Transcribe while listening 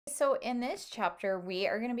So in this chapter, we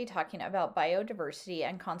are going to be talking about biodiversity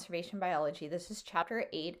and conservation biology. This is chapter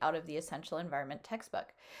 8 out of the Essential Environment textbook.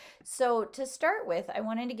 So to start with, I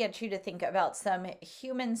wanted to get you to think about some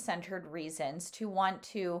human-centered reasons to want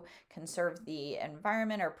to conserve the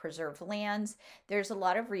environment or preserve lands. There's a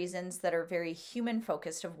lot of reasons that are very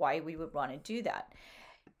human-focused of why we would want to do that.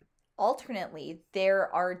 Alternately,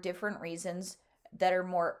 there are different reasons that are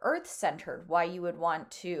more earth-centered why you would want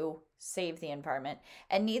to save the environment.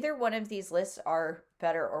 And neither one of these lists are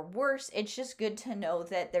better or worse. It's just good to know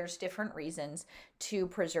that there's different reasons to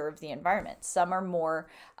preserve the environment. Some are more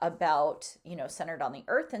about, centered on the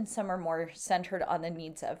earth, and some are more centered on the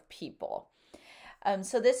needs of people.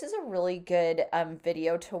 So this is a really good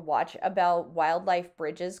video to watch about wildlife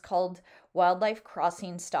bridges called Wildlife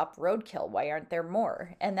Crossing Stop Roadkill. Why aren't there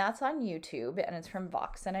more? And that's on YouTube, and it's from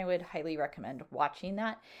Vox, and I would highly recommend watching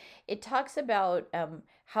that. It talks about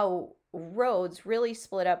how roads really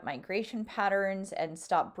split up migration patterns and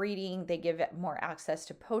stop breeding. They give it more access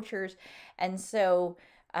to poachers. And so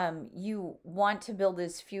you want to build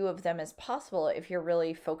as few of them as possible if you're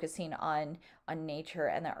really focusing on nature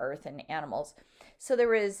and the earth and animals. So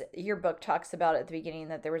your book talks about at the beginning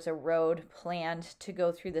that there was a road planned to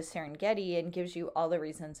go through the Serengeti and gives you all the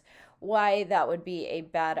reasons why that would be a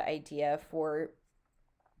bad idea for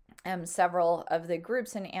several of the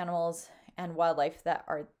groups and animals and wildlife that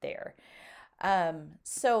are there.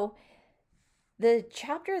 So the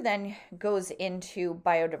chapter then goes into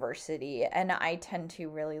biodiversity, and I tend to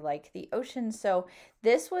really like the ocean. So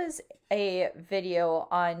this was a video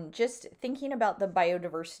on just thinking about the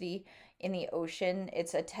biodiversity in the ocean.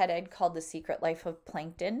 It's a TED Ed called The Secret Life of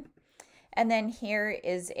Plankton. And then here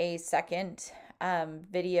is a second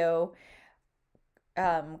video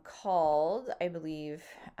called, I believe,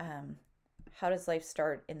 How Does Life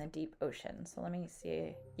Start in the Deep Ocean? So let me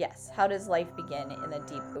see. Yes, How Does Life Begin in the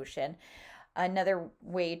Deep Ocean? Another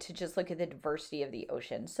way to just look at the diversity of the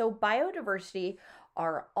ocean. So biodiversity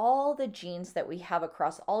are all the genes that we have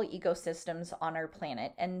across all ecosystems on our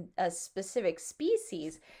planet, and a specific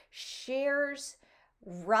species shares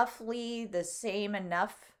roughly the same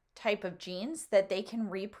enough type of genes that they can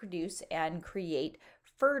reproduce and create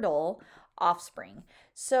fertile offspring.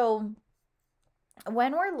 So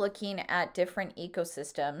when we're looking at different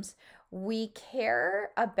ecosystems, we care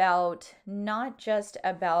about not just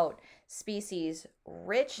about species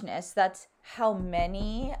richness, that's how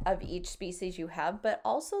many of each species you have, but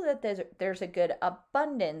also that there's a good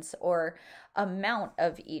abundance or amount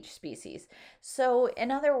of each species. So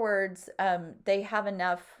in other words, they have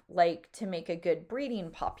enough to make a good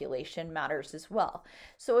breeding population matters as well.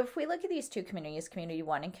 So if we look at these two communities, community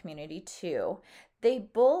 1 and community 2, they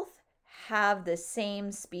both have the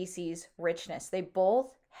same species richness. They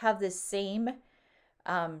both have the same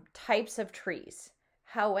types of trees.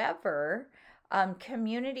 However,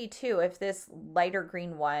 community 2, if this lighter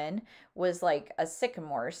green one was like a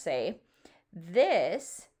sycamore, say,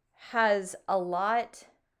 this has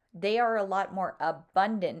they are a lot more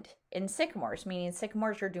abundant in sycamores, meaning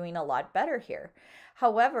sycamores are doing a lot better here.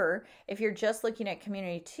 However, if you're just looking at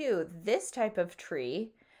community 2, this type of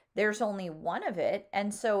tree, there's only one of it,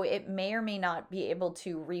 and so it may or may not be able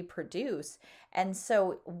to reproduce. And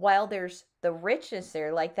so while there's the richness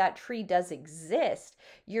there, like that tree does exist,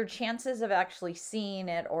 your chances of actually seeing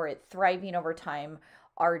it or it thriving over time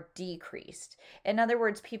are decreased. In other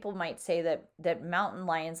words, people might say that mountain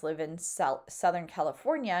lions live in Southern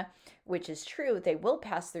California, which is true. They will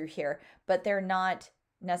pass through here, but they're not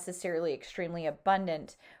necessarily extremely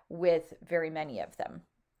abundant with very many of them.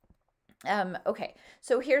 Okay,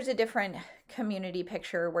 so here's a different community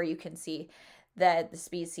picture where you can see that the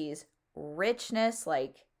species richness,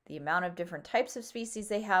 like the amount of different types of species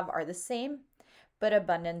they have, are the same, but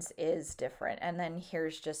abundance is different. And then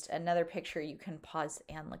here's just another picture. You can pause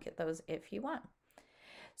and look at those if you want.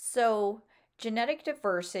 So genetic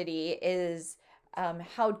diversity is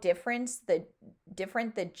how different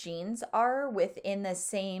the genes are within the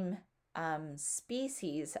same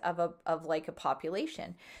species of like a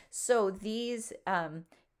population. So these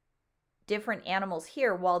different animals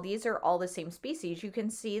here, while these are all the same species, you can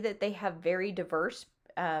see that they have very diverse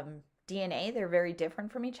DNA. They're very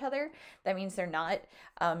different from each other. That means they're not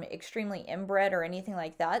extremely inbred or anything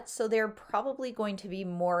like that. So they're probably going to be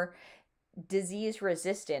more disease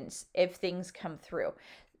resistant if things come through,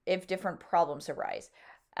 if different problems arise.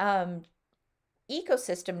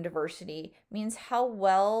 Ecosystem diversity means how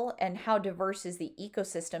well and how diverse is the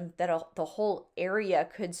ecosystem that the whole area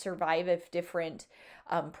could survive if different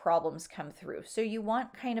problems come through. So you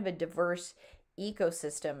want kind of a diverse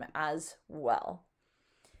ecosystem as well.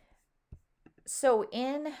 So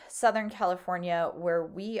in Southern California, where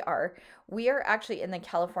we are actually in the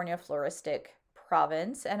California Floristic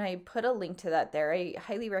Province, and I put a link to that there. I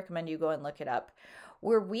highly recommend you go and look it up,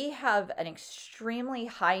 where we have an extremely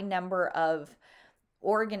high number of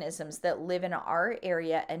organisms that live in our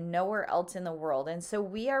area and nowhere else in the world. And so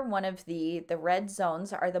we are one of the red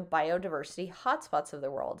zones are the biodiversity hotspots of the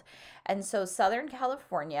world. And so Southern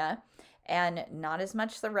California, and not as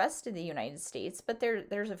much the rest of the United States, but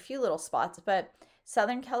there's a few little spots, but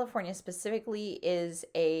Southern California specifically is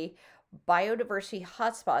a biodiversity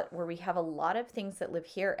hotspot where we have a lot of things that live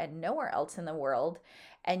here and nowhere else in the world.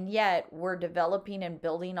 And yet we're developing and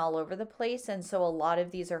building all over the place. And so a lot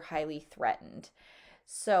of these are highly threatened.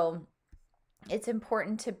 So it's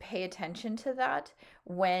important to pay attention to that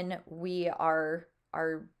when we are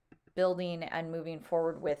building and moving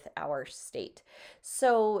forward with our state.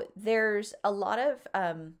 So there's a lot of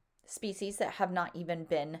species that have not even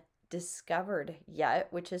been discovered yet,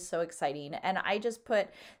 which is so exciting. And I just put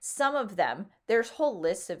some of them. There's whole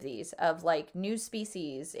lists of these of like new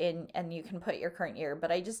species in, and you can put your current year,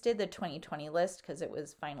 but I just did the 2020 list because it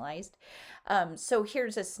was finalized. So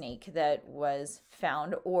here's a snake that was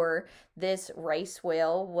found, or this rice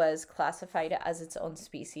whale was classified as its own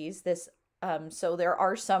species. This so there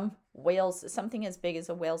are some whales, something as big as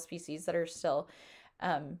a whale species, that are still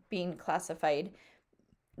being classified.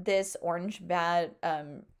 This orange bat,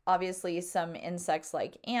 obviously some insects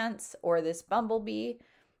like ants, or this bumblebee,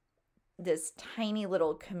 this tiny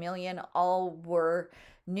little chameleon, all were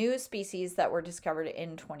new species that were discovered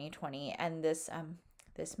in 2020. And this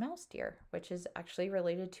mouse deer, which is actually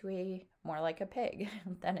related to a more like a pig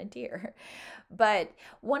than a deer. But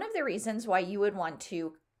one of the reasons why you would want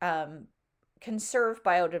to conserve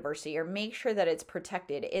biodiversity or make sure that it's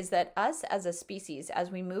protected is that us as a species,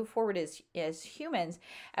 as we move forward as humans,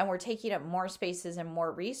 and we're taking up more spaces and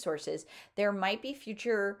more resources, there might be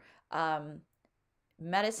future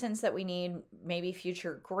medicines that we need, maybe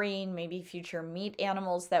future grain, maybe future meat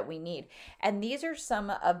animals that we need. And these are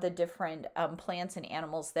some of the different plants and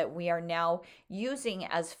animals that we are now using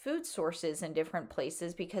as food sources in different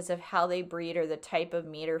places because of how they breed or the type of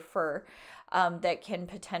meat or fur that can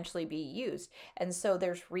potentially be used. And so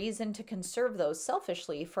there's reason to conserve those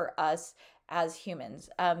selfishly for us as humans.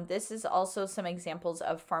 This is also some examples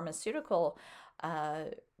of pharmaceutical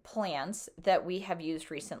plants that we have used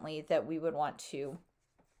recently that we would want to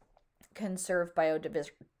conserve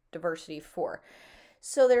biodiversity for.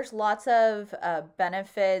 So there's lots of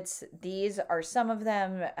benefits. These are some of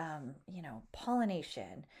them,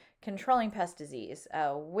 pollination, controlling pest disease,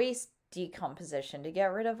 waste decomposition to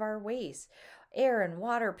get rid of our waste, air and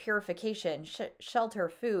water purification, shelter,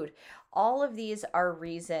 food. All of these are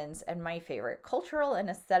reasons, and my favorite, cultural and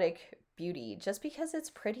aesthetic beauty. Just because it's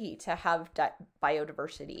pretty to have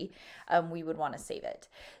biodiversity, we would want to save it.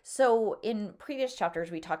 So in previous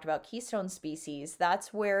chapters, we talked about keystone species.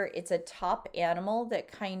 That's where it's a top animal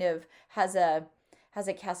that kind of has a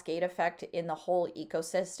cascade effect in the whole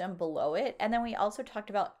ecosystem below it. And then we also talked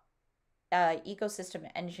about ecosystem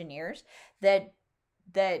engineers that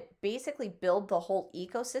basically build the whole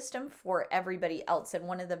ecosystem for everybody else. And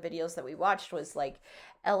one of the videos that we watched was like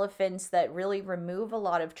elephants that really remove a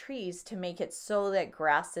lot of trees to make it so that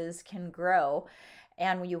grasses can grow.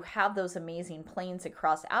 And when you have those amazing plains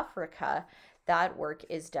across Africa, that work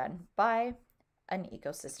is done by an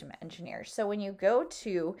ecosystem engineer. So when you go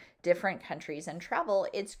to different countries and travel,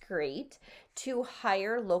 it's great to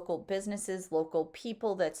hire local businesses, local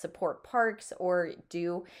people that support parks or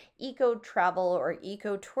do eco travel or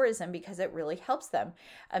eco tourism because it really helps them.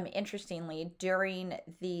 Interestingly, during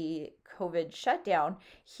the COVID shutdown,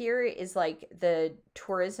 here is like the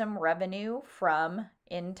tourism revenue from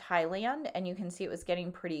in Thailand, and you can see it was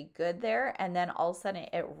getting pretty good there. And then all of a sudden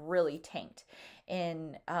it really tanked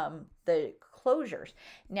in the closures.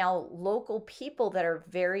 Now, local people that are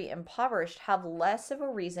very impoverished have less of a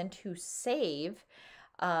reason to save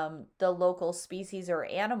the local species or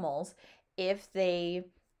animals if they're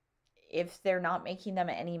not making them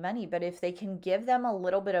any money. But if they can give them a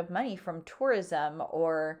little bit of money from tourism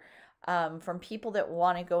or from people that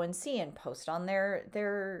want to go and see and post on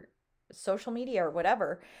their social media or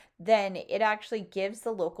whatever, then it actually gives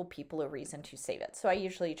the local people a reason to save it. So I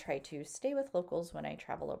usually try to stay with locals when I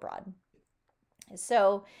travel abroad.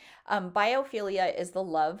 So biophilia is the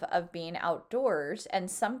love of being outdoors,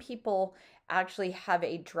 and some people actually have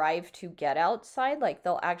a drive to get outside. Like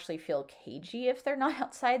they'll actually feel cagey if they're not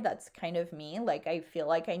outside. That's kind of me. Like I feel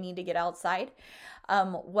like I need to get outside.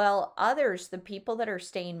 While others, the people that are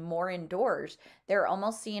staying more indoors, they're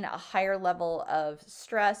almost seeing a higher level of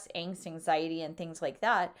stress, angst, anxiety, and things like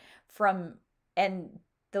that and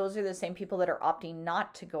those are the same people that are opting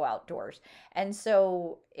not to go outdoors. And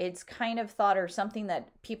so it's kind of thought, or something that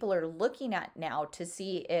people are looking at now, to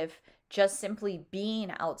see if just simply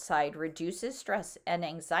being outside reduces stress and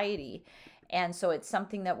anxiety. And so it's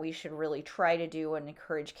something that we should really try to do and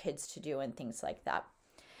encourage kids to do and things like that.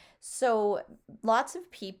 So lots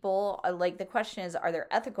of people, like, the question is, are there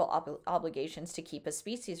ethical obligations to keep a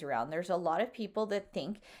species around? There's a lot of people that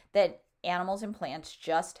think that animals and plants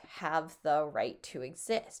just have the right to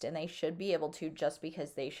exist, and they should be able to, just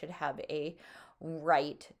because they should have a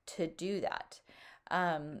right to do that.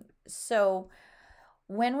 So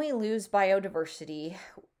when we lose biodiversity,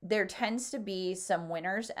 there tends to be some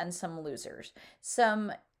winners and some losers.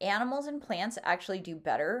 Some animals and plants actually do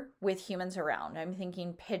better with humans around. I'm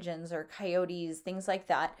thinking pigeons or coyotes, things like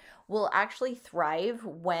that, will actually thrive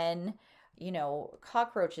when,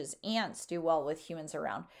 cockroaches, ants do well with humans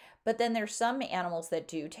around. But then there's some animals that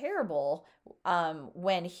do terrible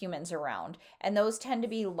when humans around. And those tend to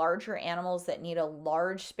be larger animals that need a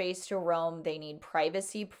large space to roam. They need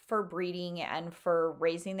privacy for breeding and for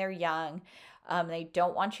raising their young. They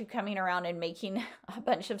don't want you coming around and making a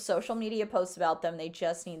bunch of social media posts about them. They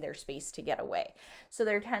just need their space to get away. So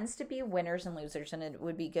there tends to be winners and losers, and it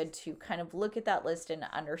would be good to kind of look at that list and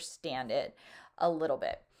understand it a little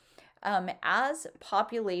bit. As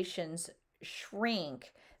populations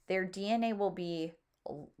shrink, their DNA will be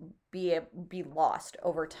lost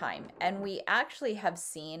over time. And we actually have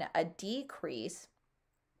seen a decrease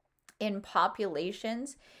in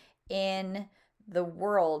populations in the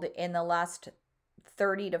world in the last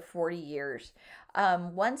 30 to 40 years.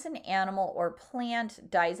 Once an animal or plant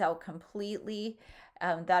dies out completely,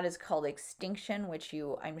 that is called extinction, which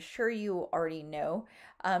I'm sure you already know.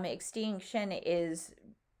 Extinction is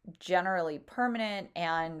generally permanent,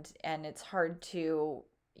 and it's hard to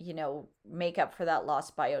make up for that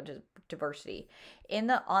lost biodiversity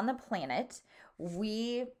on the planet.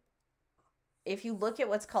 If you look at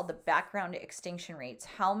what's called the background extinction rates,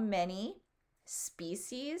 how many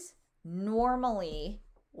species normally,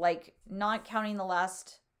 like not counting the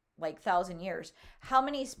last 1,000 years, how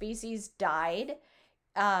many species died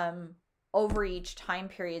over each time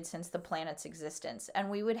period since the planet's existence? And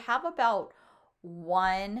we would have about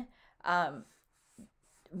one out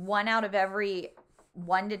of every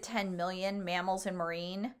 1 to 10 million mammals and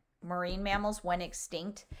marine mammals went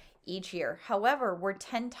extinct each year. However, we're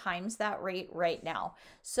 10 times that rate right now.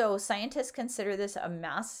 So scientists consider this a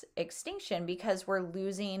mass extinction because we're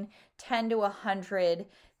losing 10 to 100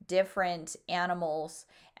 different animals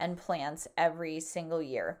and plants every single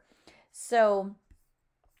year. So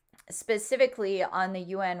specifically on the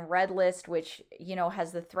UN Red List, which,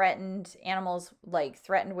 has the threatened animals,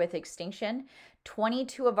 threatened with extinction,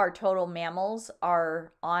 22 of our total mammals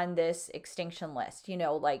are on this extinction list,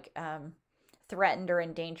 threatened or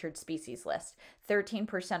endangered species list.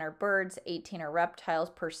 13% are birds, 18 are reptiles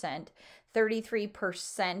percent,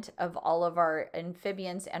 33% of all of our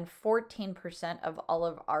amphibians, and 14% of all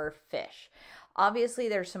of our fish. Obviously,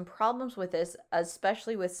 there's some problems with this,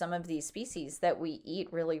 especially with some of these species that we eat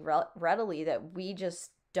really readily, that we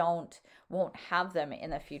just won't have them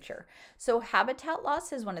in the future. So habitat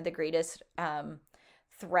loss is one of the greatest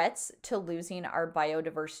threats to losing our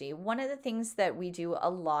biodiversity. One of the things that we do a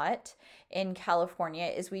lot in California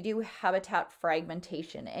is we do habitat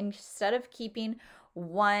fragmentation. Instead of keeping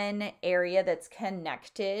one area that's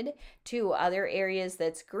connected to other areas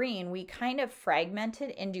that's green, we kind of fragment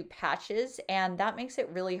it into patches, and that makes it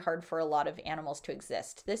really hard for a lot of animals to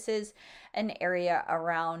exist. This is an area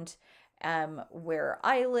around where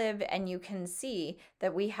I live, and you can see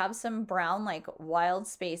that we have some brown wild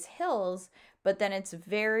space hills, but then it's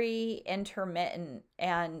very intermittent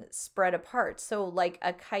and spread apart. So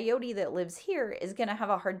a coyote that lives here is going to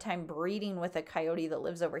have a hard time breeding with a coyote that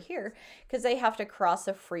lives over here because they have to cross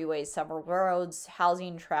a freeway, several roads,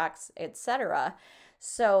 housing tracts, etc.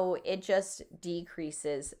 So it just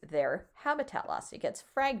decreases their habitat loss. It gets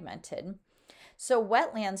fragmented. So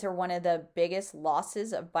wetlands are one of the biggest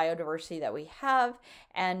losses of biodiversity that we have,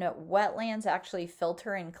 and wetlands actually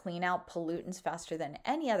filter and clean out pollutants faster than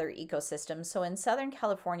any other ecosystem. So in Southern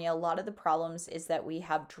California, a lot of the problems is that we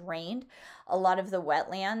have drained a lot of the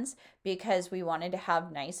wetlands because we wanted to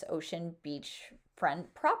have nice ocean beach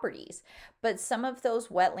front properties. But some of those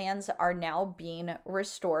wetlands are now being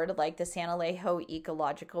restored, like the San Alejo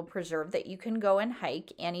Ecological Preserve that you can go and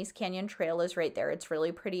hike. Annie's Canyon Trail is right there. It's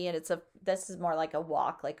really pretty, and this is more like a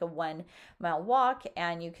walk, like a 1 mile walk,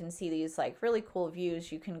 and you can see these really cool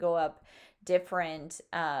views. You can go up different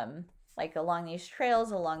along these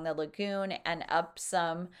trails along the lagoon and up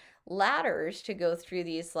some ladders to go through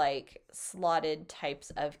these like slotted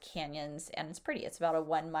types of canyons, and it's pretty. It's about a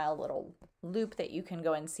 1 mile little loop that you can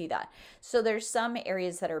go and see that. So there's some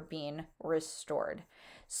areas that are being restored.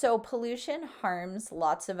 So pollution harms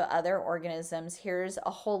lots of other organisms. Here's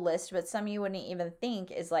a whole list, but some you wouldn't even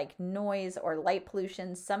think is like noise or light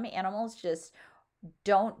pollution. Some animals just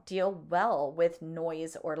don't deal well with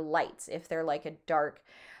noise or lights if they're like a dark,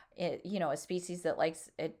 a species that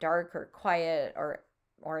likes it dark or quiet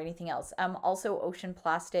or anything else. Also, ocean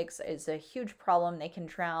plastics is a huge problem. They can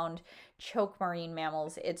drown, choke marine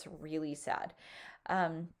mammals. It's really sad.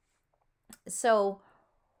 So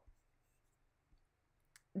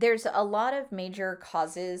there's a lot of major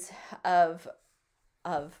causes of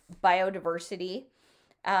biodiversity.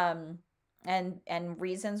 And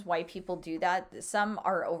reasons why people do that. Some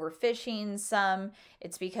are overfishing, some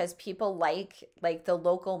it's because people like the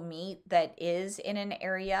local meat that is in an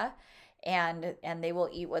area, and they will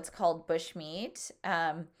eat what's called bush meat.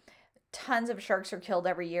 Tons of sharks are killed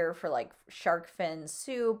every year for like shark fin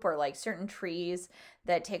soup, or like certain trees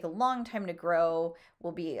that take a long time to grow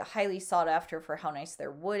will be highly sought after for how nice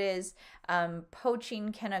their wood is.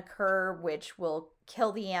 Poaching can occur, which will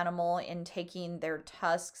kill the animal in taking their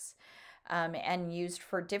tusks, and used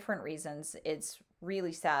for different reasons. It's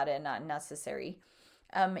really sad and unnecessary.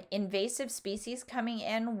 Invasive species coming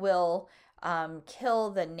in will kill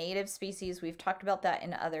the native species. We've talked about that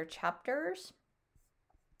in other chapters.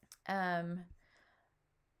 And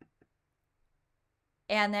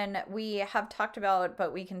then we have talked about,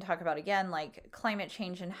 but we can talk about again, like climate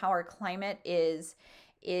change and how our climate is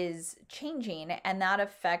changing, and that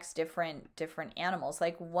affects different animals.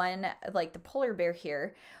 Like the polar bear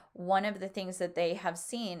here, one of the things that they have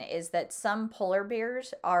seen is that some polar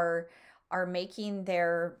bears are making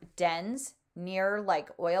their dens near like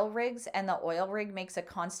oil rigs, and the oil rig makes a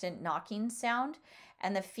constant knocking sound.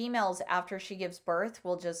 And the females, after she gives birth,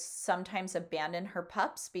 will just sometimes abandon her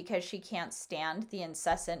pups because she can't stand the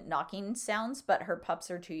incessant knocking sounds, but her pups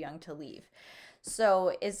are too young to leave.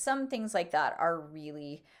 So some things like that are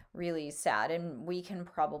really, really sad, and we can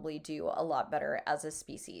probably do a lot better as a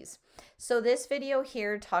species. So this video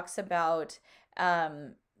here talks about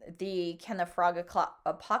can the frog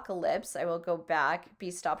apocalypse, I will go back, be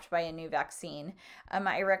stopped by a new vaccine.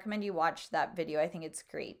 I recommend you watch that video. I think it's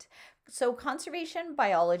great. So conservation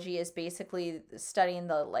biology is basically studying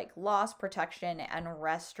the like loss, protection, and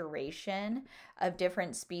restoration of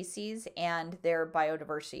different species and their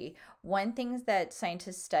biodiversity. One thing that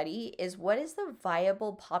scientists study is what is the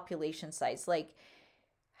viable population size? Like,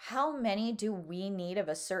 how many do we need of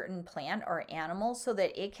a certain plant or animal so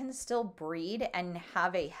that it can still breed and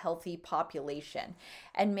have a healthy population?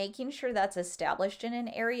 And making sure that's established in an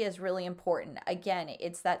area is really important. Again,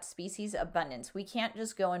 it's that species abundance. We can't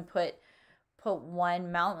just go and put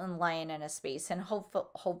one mountain lion in a space and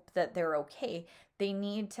hope that they're okay. They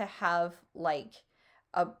need to have like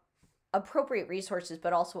appropriate resources,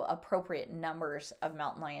 but also appropriate numbers of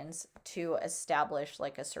mountain lions to establish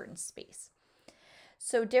like a certain space.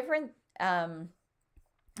 So different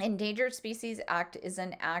Endangered Species Act is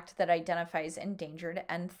an act that identifies endangered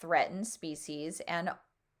and threatened species, and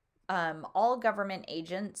all government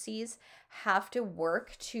agencies have to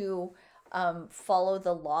work to follow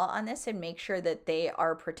the law on this and make sure that they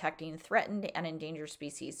are protecting threatened and endangered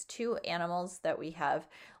species. Two animals that we have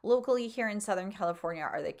locally here in Southern California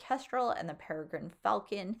are the kestrel and the peregrine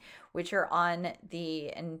falcon, which are on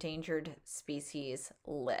the endangered species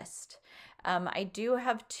list. I do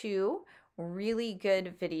have two really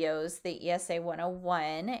good videos, the ESA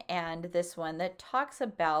 101 and this one that talks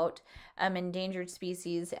about endangered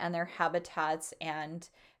species and their habitats and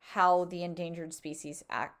how the Endangered Species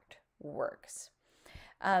Act works.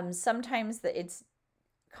 Sometimes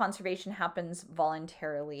conservation happens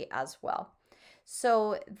voluntarily as well.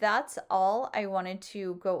 So that's all I wanted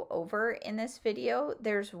to go over in this video.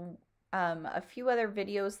 There's a few other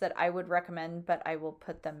videos that I would recommend, but I will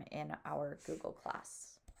put them in our Google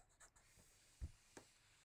class.